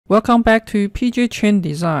Welcome back to Chen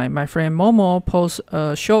Design. My friend Momo posts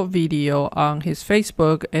a short video on his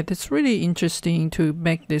Facebook, and it's really interesting to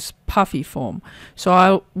make this puffy form. So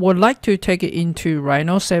I would like to take it into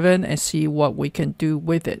Rhino 7 and see what we can do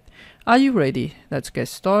with it. Are you ready? Let's get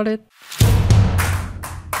started.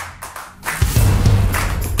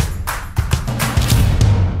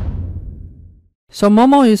 So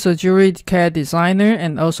Momo is a jewelry CAD designer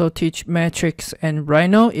and also teach Matrix and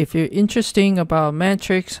Rhino. If you're interested about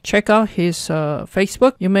Matrix, check out his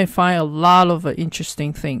Facebook. You may find a lot of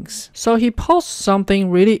interesting things. So he posted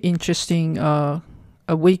something really interesting a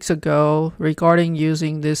weeks ago regarding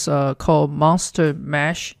using this called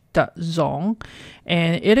MonsterMash.zone,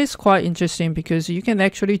 and it is quite interesting because you can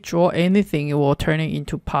actually draw anything. It will turn it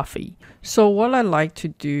into Puffy. So what I like to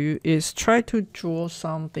do is try to draw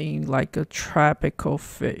something like a tropical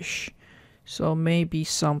fish. So maybe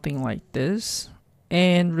something like this.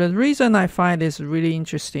 And the reason I find this really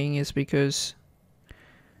interesting is because,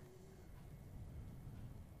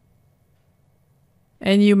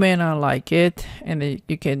 and you may not like it, and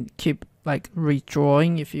you can keep like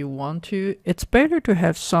redrawing if you want to. It's better to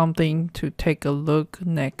have something to take a look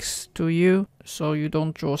next to you, so you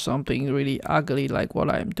don't draw something really ugly like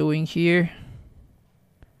what I'm doing here.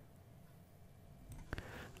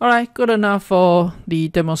 Alright, good enough for the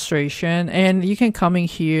demonstration, and you can come in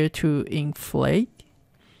here to inflate,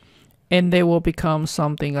 and they will become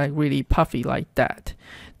something like really puffy like that.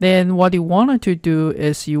 Then what you wanted to do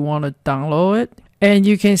is you want to download it, and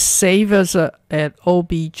you can save as an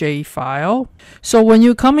OBJ file. So when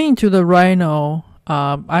you come into the Rhino,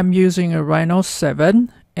 I'm using a Rhino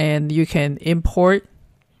 7, and you can import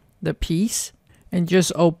the piece and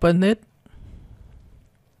just open it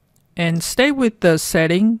and stay with the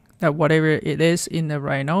setting that whatever it is in the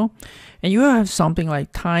Rhino, and you will have something like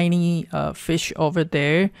tiny fish over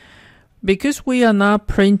there. Because we are not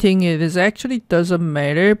printing it, it actually doesn't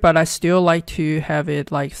matter, but I still like to have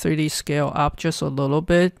it like 3D scale up just a little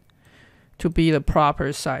bit to be the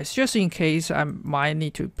proper size, just in case I might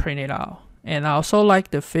need to print it out. And I also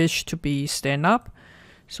like the fish to be stand up,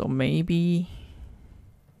 so maybe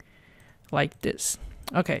like this.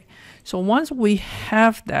 Okay, so once we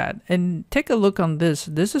have that, and take a look on this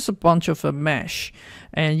is a bunch of a mesh,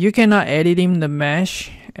 and you cannot edit in the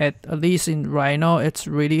mesh. At least in Rhino, it's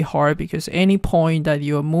really hard because any point that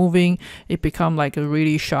you're moving, it becomes like a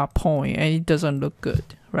really sharp point and it doesn't look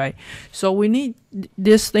good, right? So we need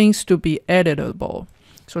these things to be editable.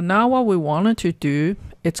 So now what we wanted to do,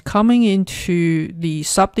 it's coming into the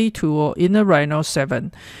SubD tool in the Rhino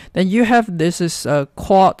 7. Then you have this is a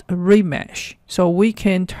QuadRemesh. So we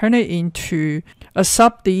can turn it into a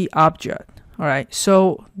SubD object. All right.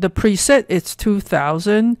 So the preset is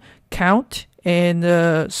 2000 count, and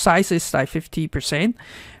the size is like 50%.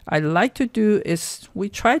 I like to do is we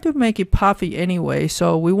try to make it puffy anyway.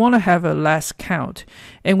 So we want to have a last count,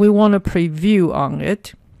 and we want to preview on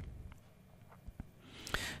it.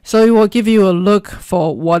 So it will give you a look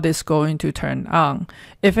for what is going to turn on.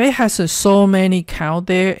 If it has so many count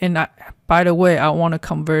there, and by the way, I want to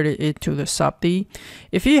convert it to the SubD.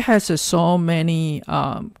 If it has so many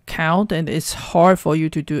count and it's hard for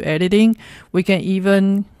you to do editing, we can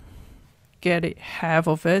even get it half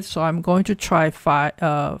of it. So I'm going to try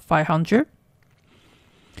 500.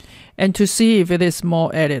 And to see if it is more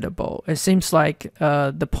editable. It seems like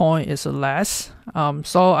the point is less.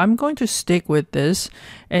 So I'm going to stick with this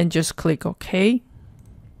and just click OK.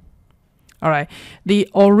 Alright, the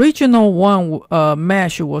original one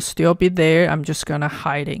mesh will still be there. I'm just gonna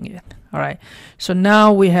hiding it. Alright, so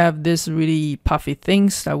now we have this really puffy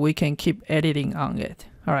things that we can keep editing on it.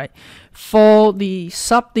 Alright, for the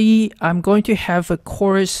SubD, I'm going to have a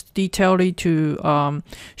course detailedly to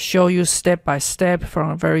show you step by step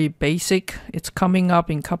from very basic. It's coming up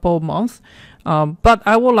in a couple of months. But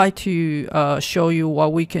I would like to show you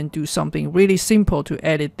what we can do something really simple to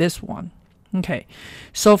edit this one. Okay,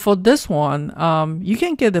 so for this one, you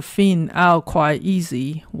can get the fin out quite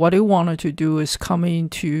easy. What you wanted to do is come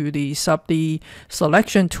into the SubD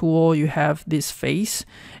selection tool. You have this face,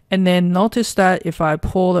 and then notice that if I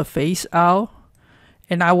pull the face out,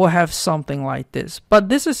 and I will have something like this. But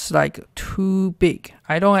this is like too big.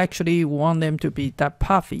 I don't actually want them to be that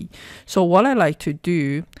puffy. So what I like to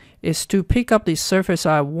do is to pick up the surface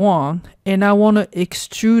I want, and I want to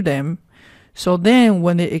extrude them. So then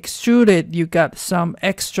when they extrude it, you got some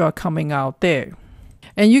extra coming out there.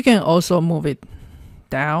 And you can also move it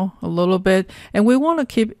down a little bit, and we want to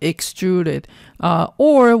keep extruded.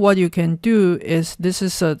 Or what you can do is, this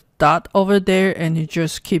is a dot over there, and you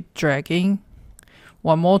just keep dragging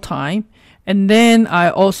one more time. And then I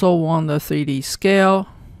also want the 3D scale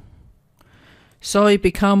So it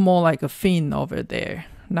become more like a fin over there.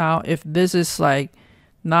 Now if this is like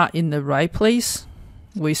not in the right place,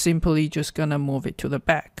 we simply just gonna move it to the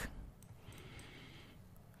back.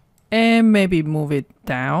 And maybe move it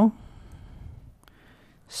down.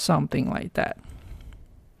 Something like that.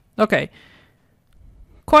 Okay.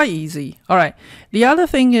 Quite easy. Alright. The other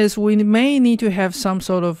thing is we may need to have some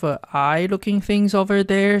sort of eye looking things over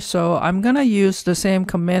there. So I'm gonna use the same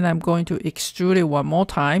command. I'm going to extrude it one more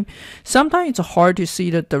time. Sometimes it's hard to see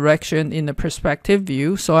the direction in the perspective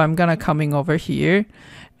view. So I'm gonna coming over here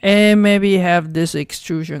and maybe have this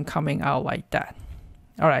extrusion coming out like that.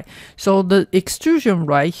 Alright. So the extrusion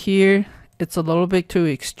right here, it's a little bit too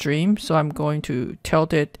extreme, so I'm going to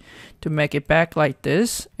tilt it to make it back like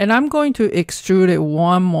this, and I'm going to extrude it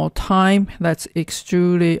one more time. Let's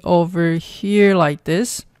extrude it over here like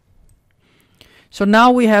this. So now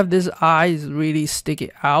we have this eyes really sticking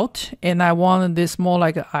out, and I wanted this more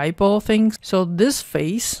like an eyeball thing. So this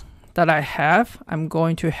face that I have, I'm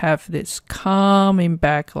going to have this coming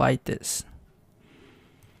back like this.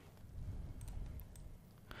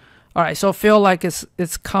 Alright, so feel like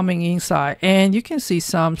it's coming inside, and you can see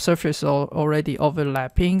some surface already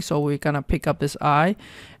overlapping. So we're gonna pick up this eye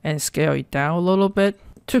and scale it down a little bit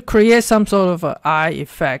to create some sort of an eye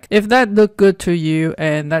effect. If that look good to you,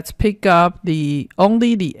 and let's pick up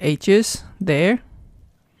only the edges there,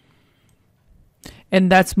 and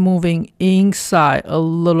that's moving inside a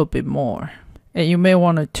little bit more. And you may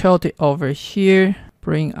want to tilt it over here,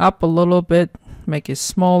 bring up a little bit, make it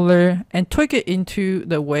smaller, and tweak it into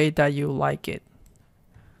the way that you like it.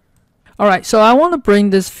 Alright, so I want to bring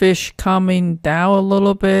this fish coming down a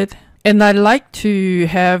little bit, and I like to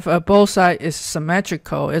have both sides is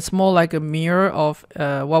symmetrical. It's more like a mirror of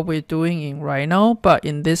what we're doing in Rhino, but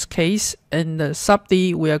in this case, in the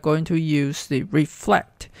SubD, we are going to use the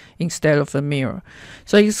reflect instead of the mirror.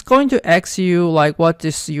 So it's going to ask you like what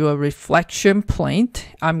is your reflection plane.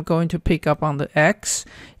 I'm going to pick up on the X.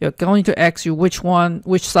 You're going to ask you which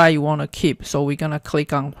side you want to keep. So we're gonna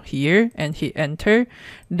click on here and hit enter.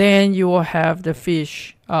 Then you will have the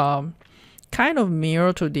fish kind of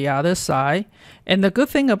mirror to the other side. And the good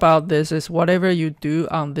thing about this is whatever you do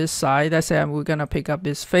on this side, let's say we're gonna pick up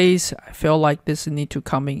this face, I feel like this need to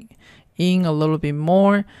come in a little bit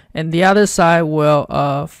more, and the other side will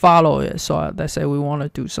follow it. So let's say we want to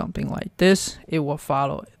do something like this, it will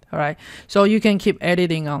follow it. All right, so you can keep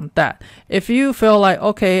editing on that. If you feel like,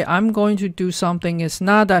 okay, I'm going to do something, it's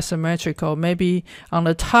not that symmetrical, maybe on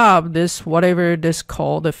the top, this whatever this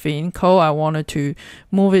called the fin code, I wanted to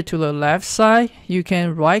move it to the left side, you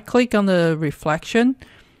can right click on the reflection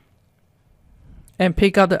and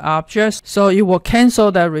pick up the objects, so it will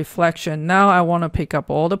cancel that reflection. Now I want to pick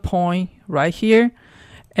up all the point right here,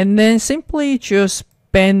 and then simply just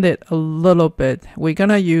bend it a little bit. We're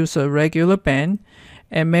gonna use a regular bend,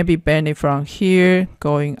 and maybe bend it from here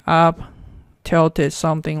going up, tilt it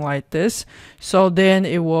something like this, so then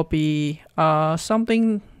it will be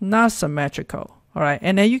something not symmetrical. Alright,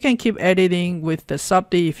 and then you can keep editing with the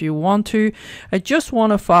SubD if you want to. I just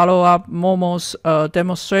want to follow up Momo's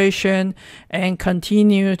demonstration and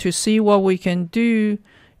continue to see what we can do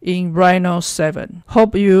in Rhino 7.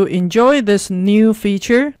 Hope you enjoy this new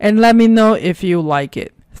feature, and let me know if you like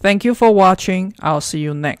it. Thank you for watching. I'll see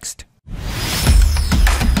you next.